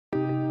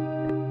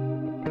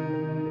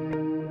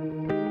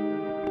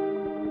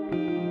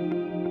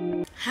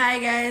Hi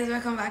guys,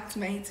 welcome back to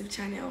my YouTube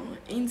channel.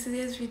 In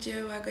today's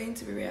video, we're going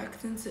to be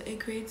reacting to a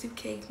creative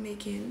cake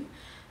making.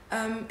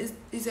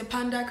 It's a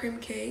panda cream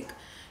cake.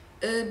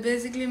 It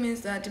basically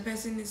means that the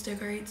person is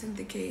decorating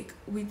the cake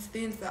with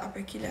things that are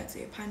peculiar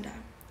to a panda.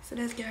 So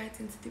let's get right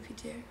into the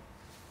video.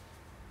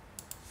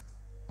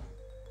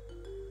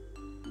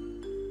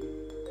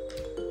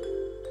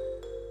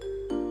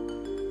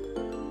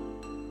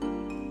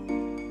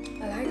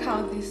 I like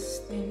how this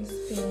thing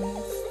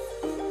spins.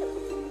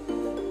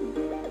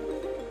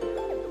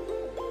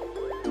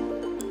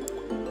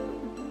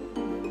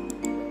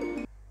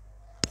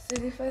 So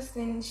the first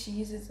thing she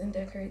uses in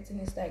decorating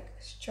is like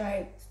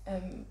striped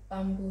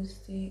bamboo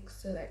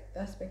sticks, so like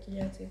that's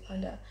peculiar to a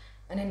panda,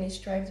 and then a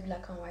striped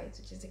black and white,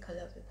 which is the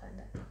color of the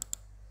panda,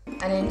 and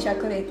then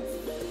chocolate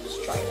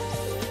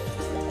stripes.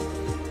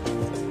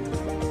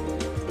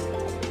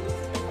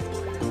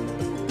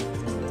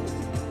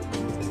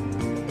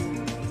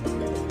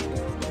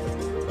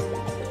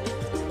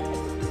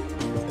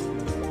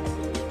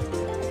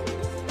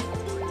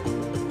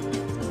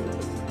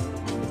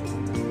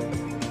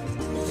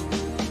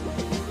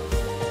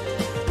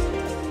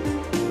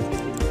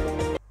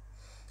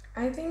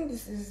 I think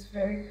this is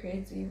very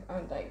creative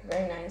and like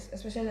very nice,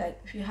 especially like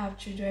if you have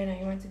children and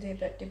you want to do a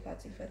birthday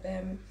party for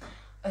them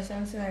or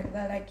something like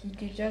that. Like you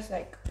could just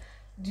like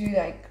do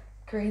like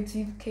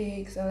creative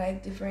cakes or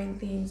like different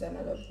things and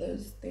all of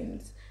those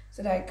things.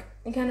 So like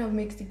it kind of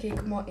makes the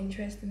cake more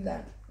interesting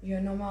than your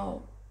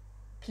normal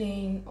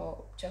plain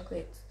or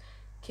chocolate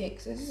cake.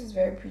 So this is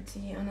very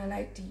pretty and I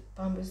like the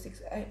bamboo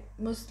sticks. I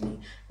mostly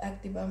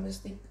like the bamboo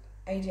stick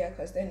idea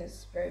because then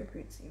it's very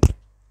pretty.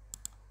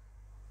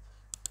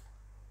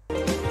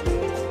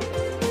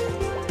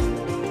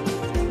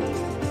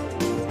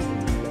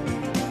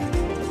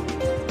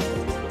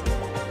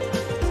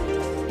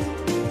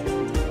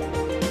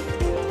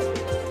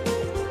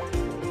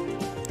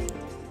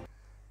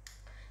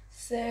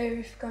 So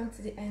we've come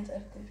to the end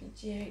of the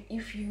video.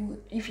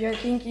 If you're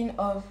thinking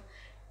of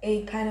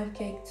a kind of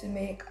cake to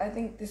make, I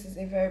think this is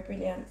a very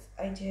brilliant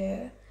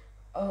idea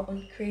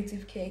on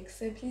creative cakes.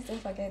 So please don't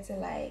forget to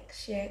like,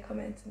 share,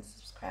 comment and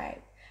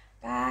subscribe.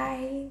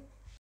 Bye.